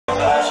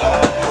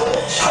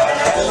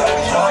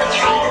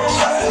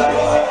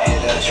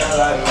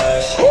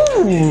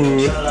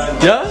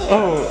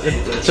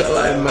Try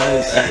like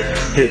mice,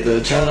 hit the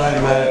try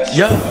like mice.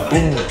 Yeah.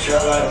 Hit the try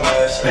like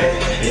mice,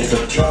 hit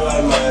the try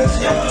like mice.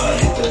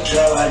 Hit the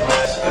try like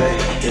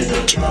mice, hit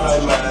the try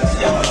like mice.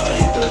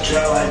 Hit the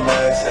try like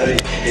mice,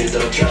 hit the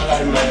try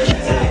like mice.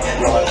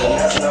 No, I'm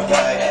gonna snap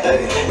back.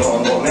 No,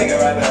 I'm gonna make it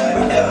right back.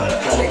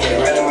 Trying to get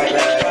rid of my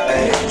back.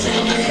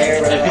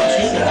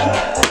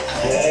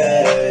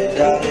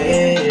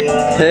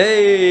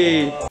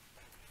 Hey.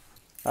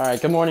 All right.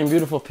 Good morning,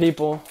 beautiful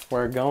people.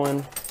 We're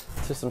going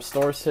to some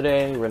stores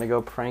today. We're gonna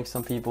go prank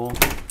some people.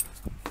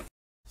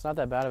 It's not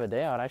that bad of a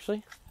day out,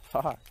 actually.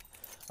 Fuck.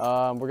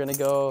 We're gonna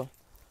go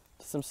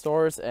to some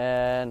stores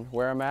and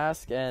wear a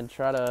mask and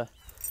try to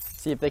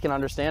see if they can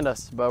understand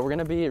us. But we're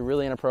gonna be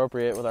really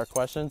inappropriate with our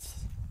questions.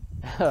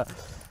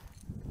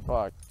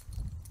 Fuck.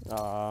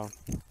 We're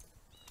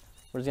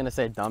just gonna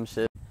say dumb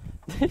shit.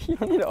 You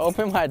don't need to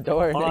open my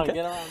door. Hold on,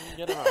 get around.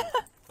 There you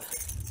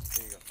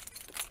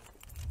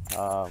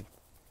go.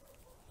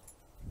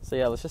 So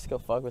yeah, let's just go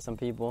fuck with some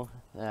people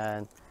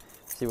and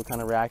see what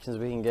kind of reactions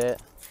we can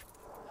get.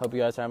 Hope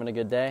you guys are having a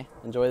good day.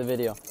 Enjoy the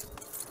video.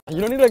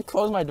 You don't need to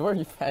close my door,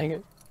 you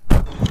faggot.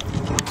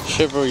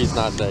 Chivalry's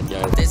not dead,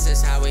 guys. This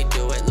is how we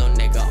do it, little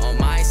nigga on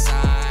my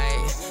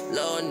side.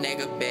 Little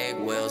nigga, big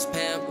wheels,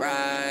 pimp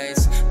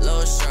rides.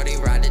 Little shorty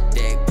ride the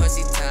dick,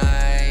 pussy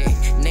tight.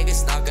 Nigga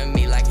stalking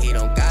me like he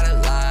don't got a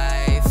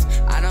life.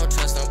 I don't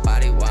trust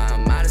nobody while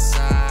I'm out of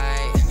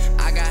sight.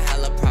 I got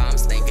hella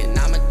problems thinking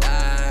I'ma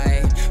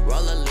die. Roll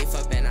a leaf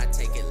up and I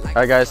take it like.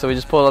 Alright guys, so we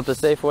just pulled up the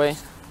Safeway.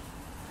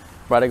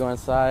 About to go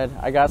inside.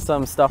 I got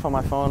some stuff on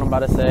my phone I'm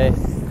about to say.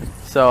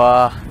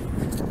 So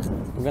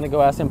we're gonna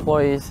go ask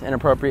employees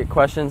inappropriate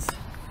questions,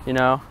 you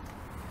know.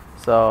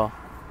 So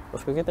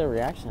let's go get their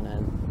reaction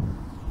and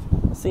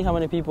let's see how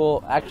many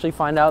people actually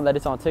find out that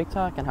it's on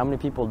TikTok and how many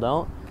people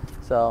don't.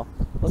 So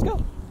let's go.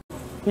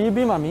 Can you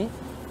be my meat?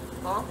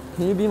 Huh?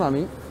 Can you be my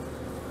meat?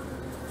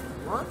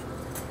 What?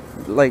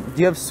 Like, do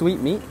you have sweet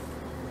meat?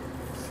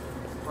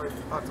 Like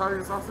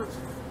Italian sausage?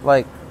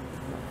 Like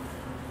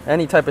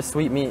any type of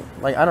sweet meat.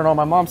 Like, I don't know,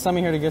 my mom sent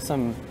me here to get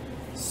some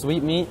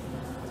sweet meat.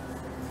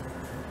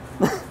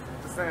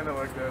 Just saying it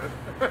like that.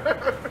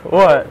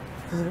 What?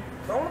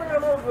 The only thing I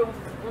know is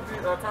with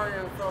the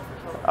Italian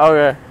sausage.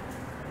 Okay.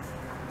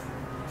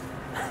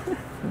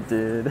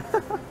 Dude.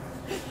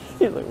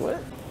 He's like, what?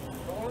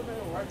 The only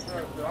thing like that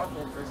I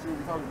think that she would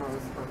be talking about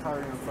is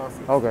Italian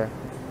sausage. Okay.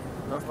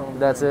 That's the only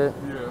That's thing. it?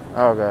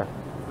 Yeah. Okay.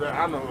 That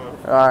I know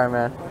of. Alright,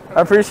 man.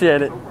 I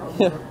appreciate it.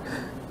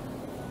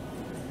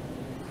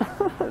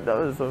 That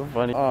was so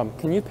funny.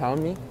 Can you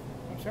pound me?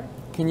 Sure.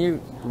 Can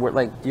you,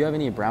 like, do you have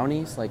any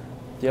brownies? Like,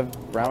 do you have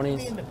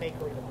brownies? In the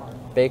bakery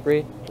department.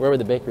 Bakery? Where would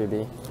the bakery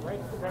be? Right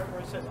where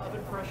it says other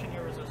crushing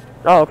irresistible.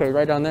 Oh, okay,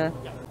 right down there?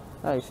 Yeah.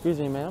 Hi, excuse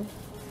me, ma'am.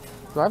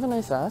 Do I have a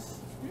nice ass?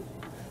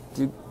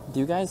 Do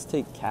you guys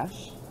take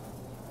cash?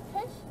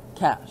 Cash?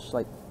 Cash.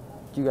 Like,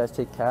 do you guys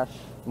take cash?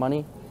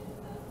 Money?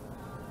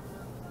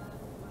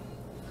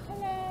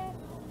 Hello.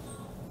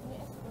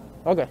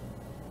 Okay.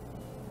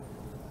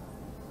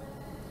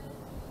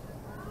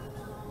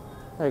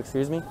 Hey,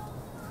 excuse me?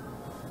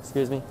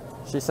 Excuse me?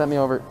 She sent me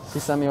over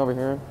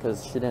here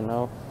because she didn't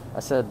know. I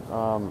said,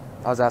 I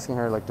was asking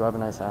her, like, do I have a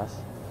nice ass?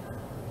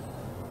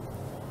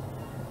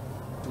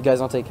 You guys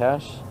don't take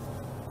cash?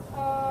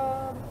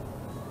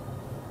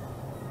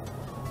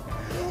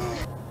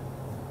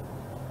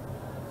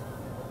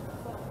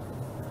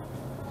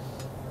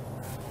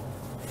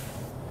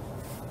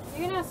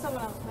 You can ask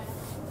someone else, man.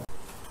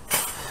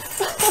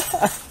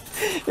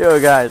 Yo,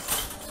 guys,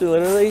 she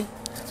literally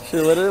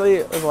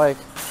was like,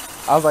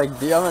 I was like,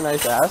 do you have a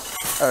nice ass?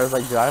 Or I was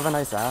like, do I have a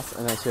nice ass?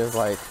 And then she was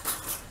like,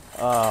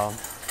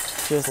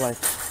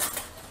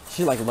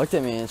 she looked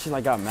at me and she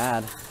like got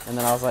mad. And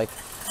then I was like,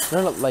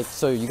 no, like,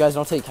 so you guys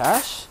don't take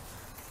cash?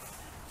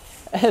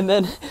 And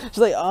then she's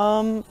like,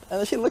 and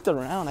then she looked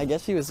around. I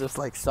guess she was just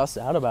like sussed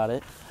out about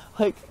it.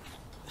 Like,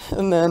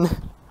 and then,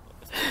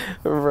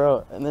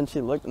 bro, and then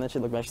she looked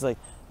back. She's like,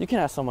 you can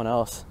ask someone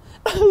else.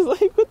 I was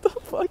like, what the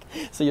fuck?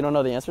 So you don't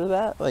know the answer to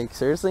that? Like,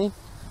 seriously?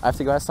 I have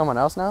to go ask someone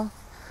else now?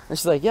 And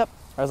she's like, yep.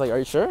 I was like, are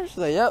you sure? She's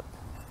like, yep.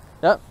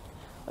 Yep.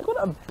 Like, what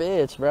a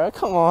bitch, bro.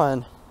 Come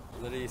on.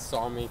 Literally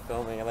saw me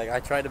filming. Like, I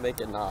tried to make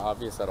it not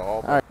obvious at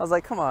all. All right. I was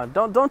like, come on.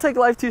 Don't take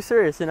life too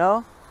serious, you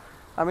know?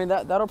 I mean,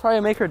 that'll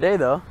probably make her day,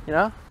 though, you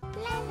know?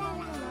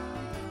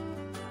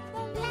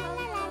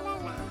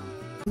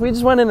 We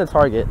just went into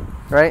Target,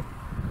 right?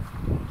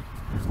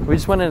 We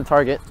just went into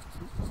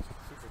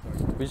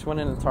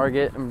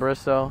Target in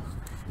Bristol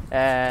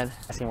and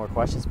asking more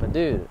questions. But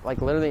dude,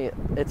 like literally,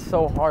 it's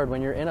so hard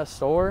when you're in a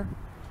store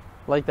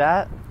like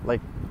that. Like,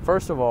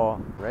 first of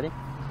all, ready?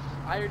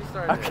 I already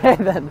started. Okay,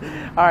 then.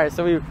 All right,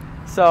 so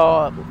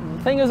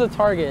the thing is with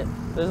Target,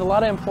 there's a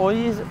lot of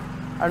employees.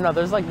 I don't know,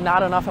 there's like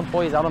not enough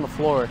employees out on the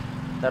floor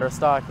that are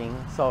stocking.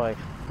 So like,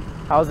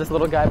 how's this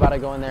little guy about to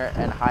go in there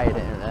and hide it?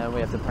 And then we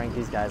have to prank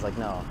these guys? Like,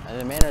 no. And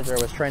the manager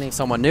was training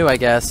someone new, I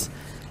guess,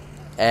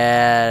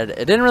 and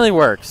it didn't really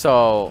work.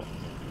 So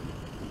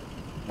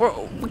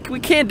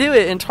we can't do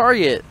it in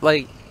Target.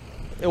 Like,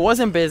 it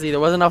wasn't busy. There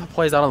wasn't enough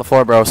employees out on the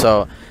floor, bro.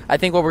 So I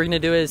think what we're gonna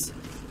do is,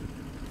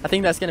 I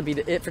think that's gonna be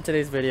it for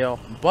today's video.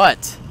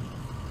 But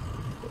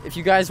if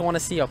you guys want to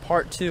see a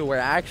part 2 where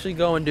I actually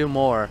go and do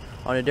more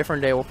on a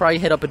different day, we'll probably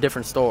hit up a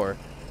different store.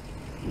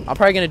 I'm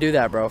probably gonna do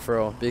that, bro, for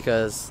real,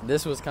 because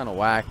this was kind of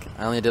whack.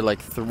 I only did like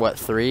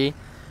 3,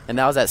 and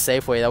that was at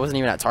Safeway. That wasn't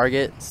even at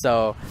Target.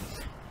 So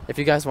if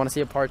you guys want to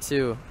see a part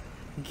 2,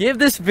 give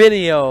this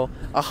video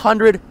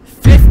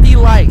 150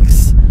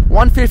 likes.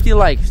 150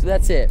 likes.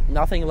 That's it.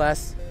 Nothing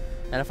less.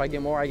 And if I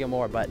get more, I get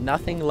more. But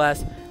nothing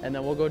less. And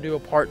then we'll go do a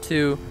part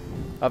 2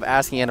 of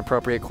asking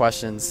inappropriate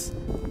questions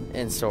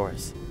in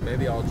stores.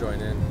 Maybe I'll join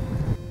in.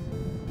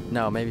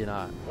 No, maybe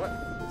not.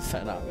 What?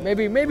 So, no.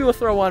 Maybe we'll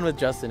throw one with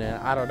Justin in.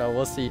 I don't know.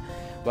 We'll see.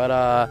 But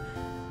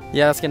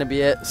yeah, that's gonna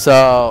be it.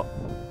 So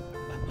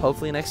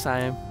hopefully next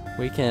time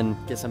we can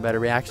get some better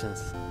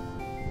reactions.